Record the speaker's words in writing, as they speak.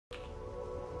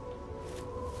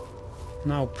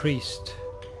Now, priest.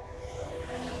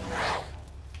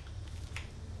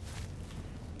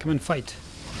 Come and fight.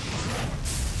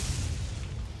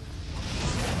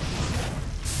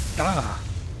 Ah!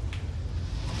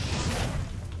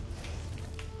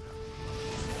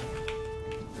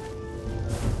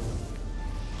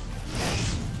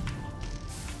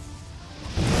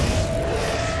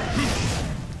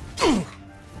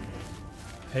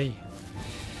 Hey.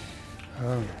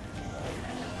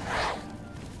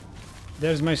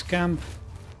 There's my scamp.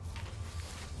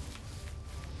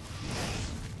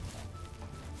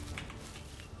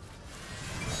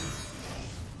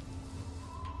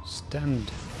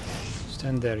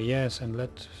 Stand there, yes, and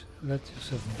let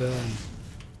yourself burn.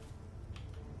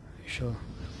 You shall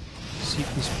seek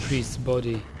this priest's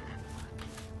body.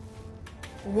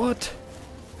 What?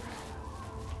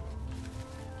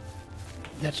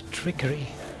 That's trickery.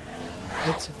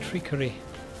 That's a trickery.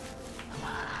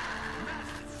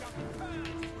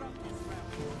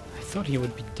 I thought he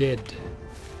would be dead.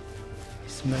 I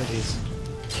smelled his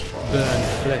burned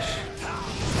flesh.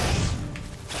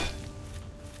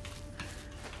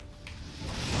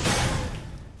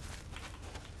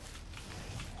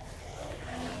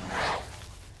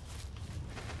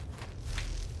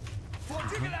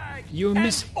 You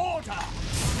missed.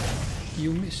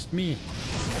 You missed me.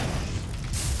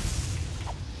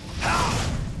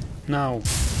 Now,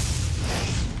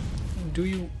 do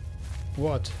you...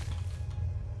 what?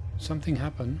 Something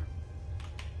happen?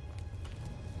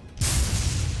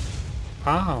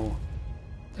 Ow!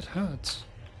 That hurts.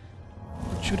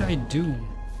 What should I do?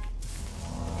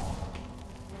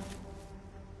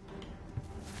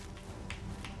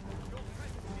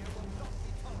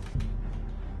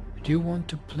 Do you want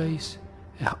to place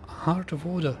a Heart of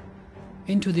Order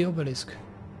into the obelisk?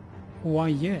 Why,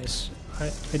 yes. I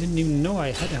didn't even know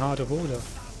I had a Heart of Order.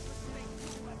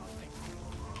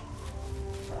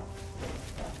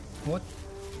 What?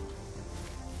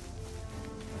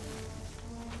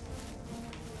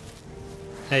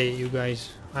 Hey, you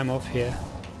guys, I'm off here.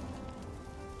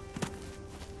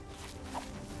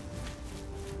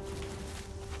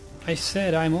 I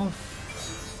said I'm off.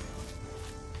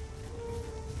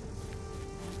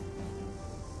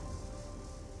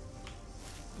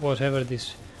 Whatever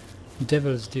this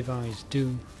devil's device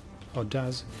do or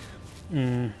does,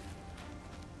 I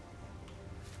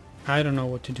don't know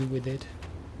what to do with it.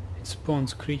 It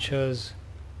spawns creatures.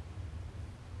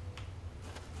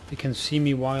 They can see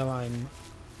me while I'm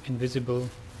invisible.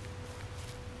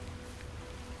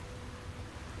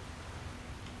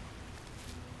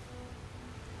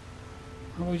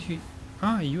 How would you?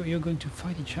 Ah, you're going to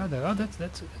fight each other. Oh, that's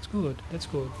good. That's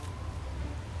good.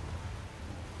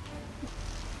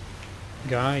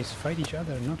 Guys, fight each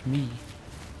other, not me.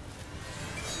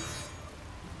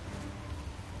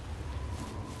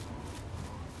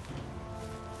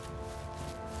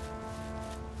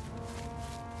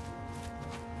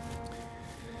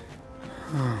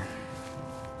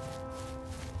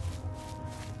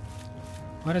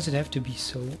 Why does it have to be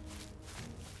so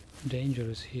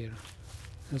dangerous here?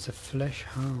 There's a flesh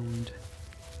hound.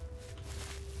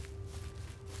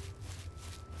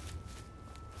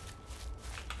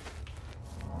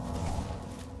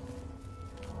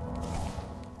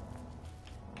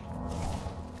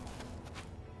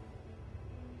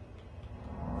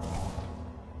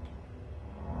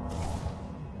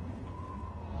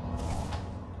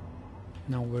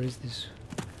 Now where is this?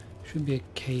 Should be a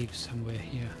cave somewhere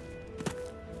here.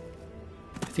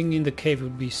 I think in the cave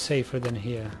would be safer than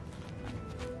here.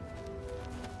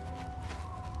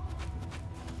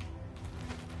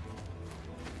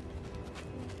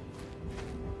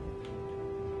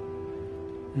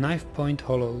 Knifepoint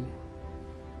Hollow.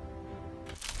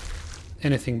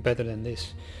 Anything better than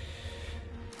this?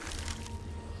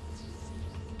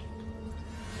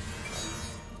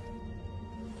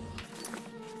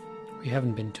 We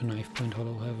haven't been to Knifepoint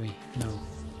Hollow, have we? No.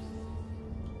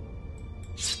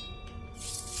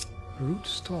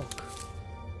 Rootstock.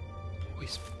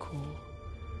 Wisp core.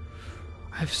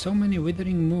 I have so many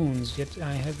withering moons, yet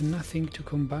I have nothing to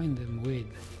combine them with.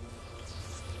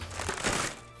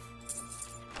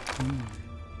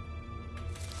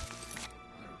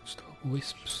 Rootstock,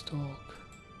 wisp stalk.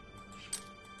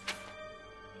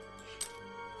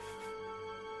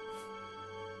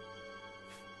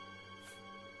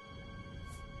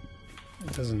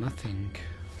 It does nothing.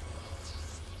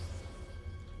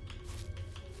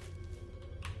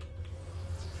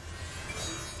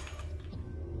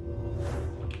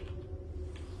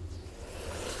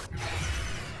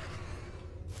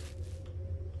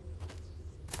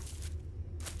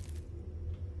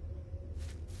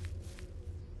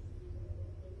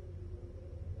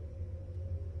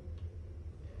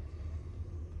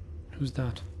 Who's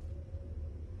that?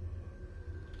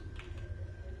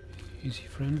 Is he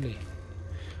friendly?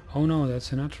 Oh no,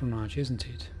 that's an Atronach, isn't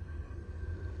it?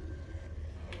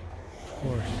 Of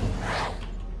course.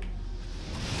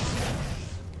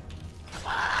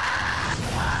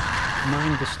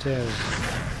 Mind the stairs.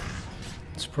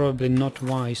 It's probably not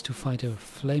wise to fight a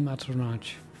flame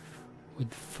Atronach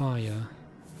with fire.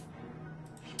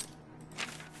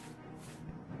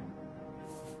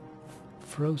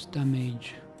 Frost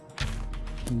damage.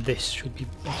 This should be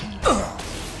better.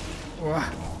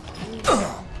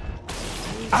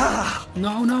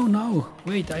 No, no, no!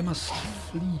 Wait, I must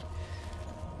flee.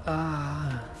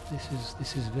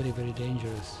 This is very, very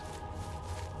dangerous.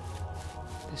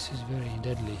 This is very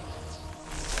deadly.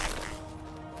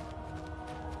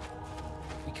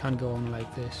 We can't go on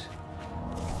like this.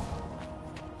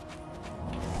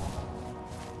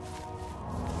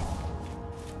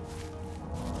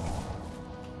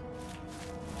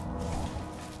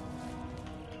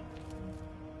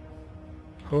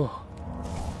 Oh.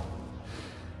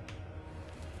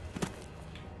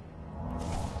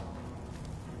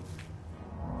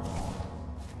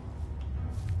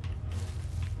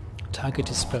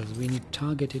 Targeted spells. We need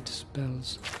targeted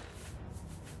spells.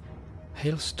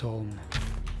 Hailstorm.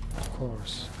 Of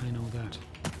course, I know that.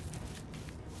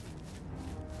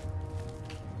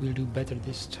 We'll do better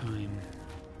this time.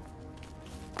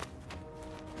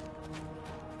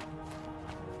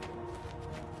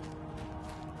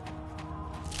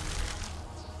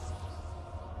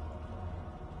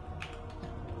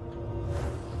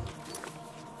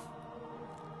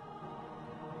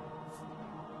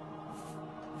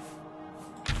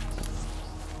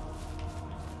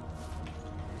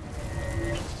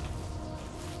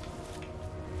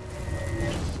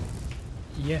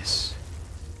 Yes.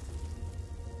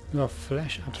 Your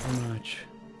flesh Atronach.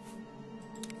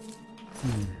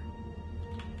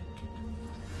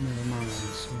 Never mind,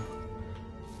 so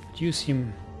you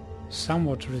seem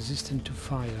somewhat resistant to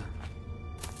fire.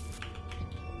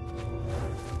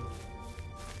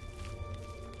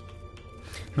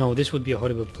 No, this would be a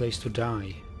horrible place to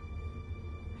die.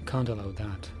 I can't allow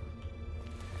that.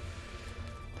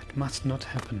 That must not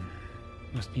happen.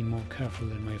 Must be more careful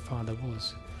than my father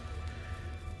was.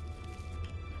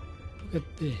 Look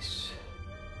at this.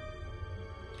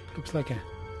 Looks like a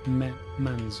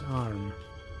man's arm.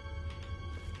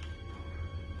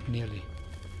 Nearly.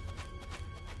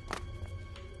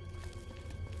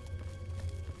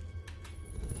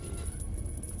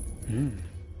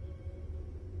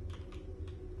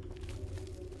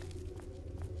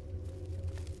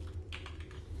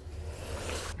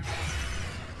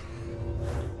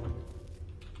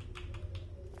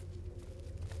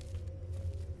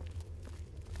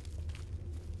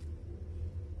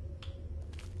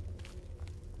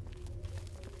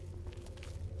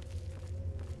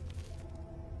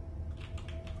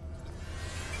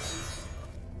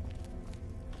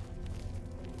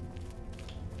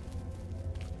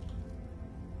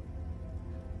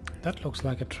 That looks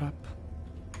like a trap.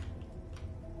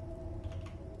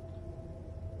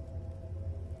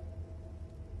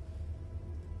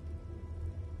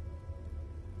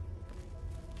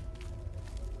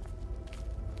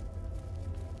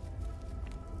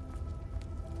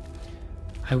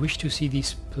 I wish to see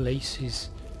these places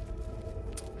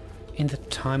in the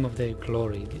time of their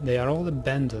glory. They are all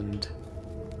abandoned,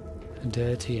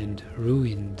 dirty and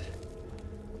ruined,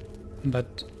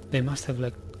 but they must have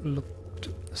looked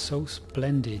so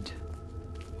splendid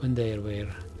when they were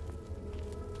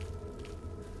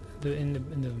in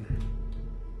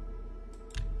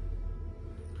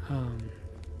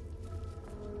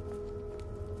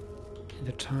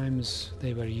the times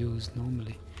they were used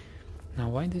normally. Now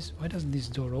why doesn't this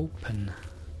door open?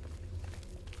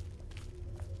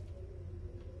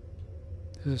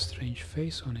 There's a strange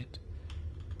face on it.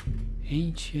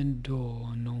 Ancient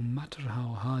door, no matter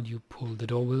how hard you pull, the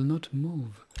door will not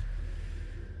move.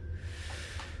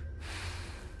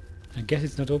 I guess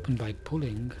it's not opened by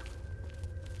pulling.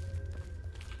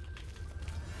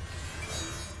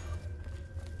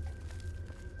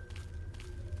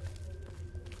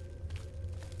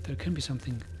 There can be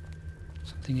something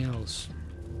else.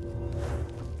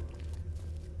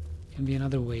 Can be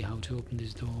another way how to open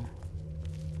this door.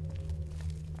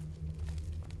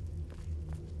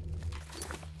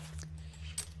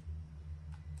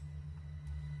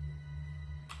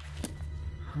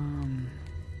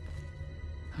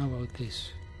 How about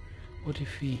this? What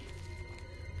if we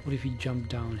jump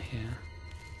down here?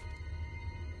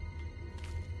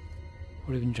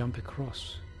 Or even jump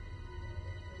across?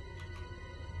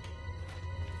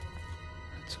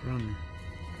 Let's run.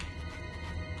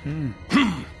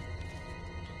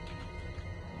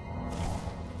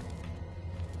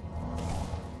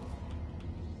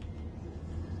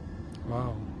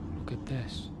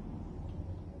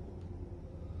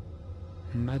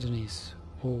 Madness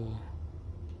ore.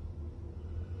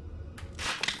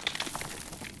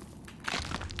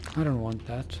 I don't want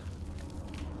that.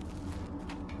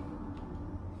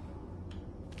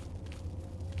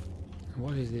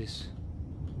 What is this?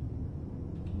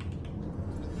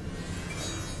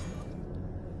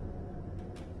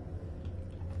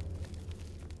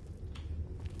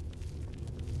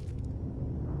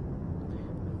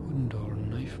 Wooden door,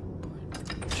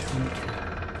 Knifepoint, Chantry.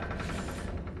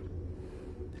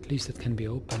 At least it can be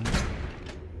opened.